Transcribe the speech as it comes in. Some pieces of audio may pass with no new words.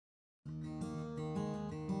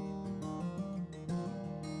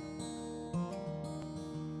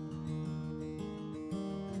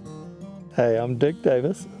Hey, I'm Dick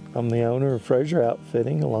Davis. I'm the owner of Frazier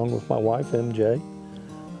Outfitting along with my wife MJ.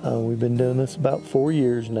 We've been doing this about 4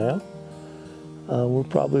 years now. We're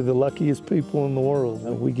probably the luckiest people in the world.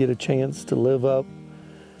 We get a chance to live up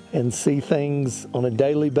and see things on a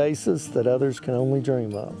daily basis that others can only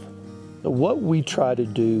dream of. What we try to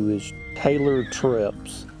do is tailor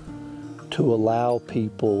trips to allow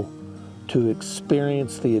people to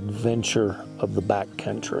experience the adventure of the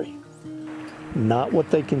backcountry. Not what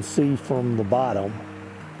they can see from the bottom,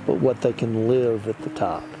 but what they can live at the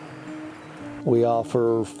top. We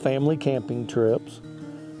offer family camping trips.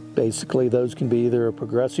 Basically, those can be either a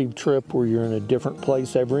progressive trip where you're in a different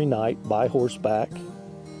place every night by horseback.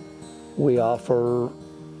 We offer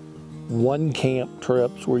one camp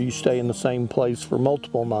trips where you stay in the same place for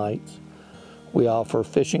multiple nights. We offer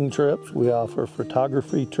fishing trips. We offer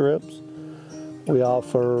photography trips. We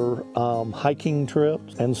offer hiking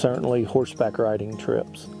trips and certainly horseback riding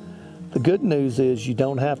trips. The good news is you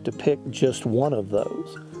don't have to pick just one of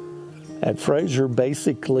those. At Frazier,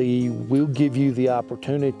 basically, we'll give you the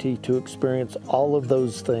opportunity to experience all of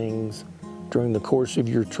those things during the course of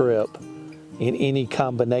your trip in any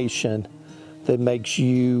combination that makes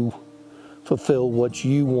you fulfill what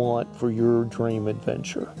you want for your dream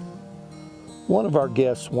adventure. One of our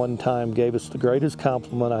guests one time gave us the greatest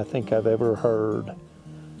compliment I think I've ever heard.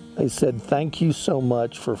 They said, "Thank you so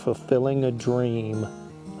much for fulfilling a dream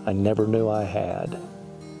I never knew I had."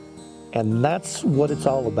 And that's what it's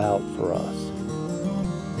all about for us.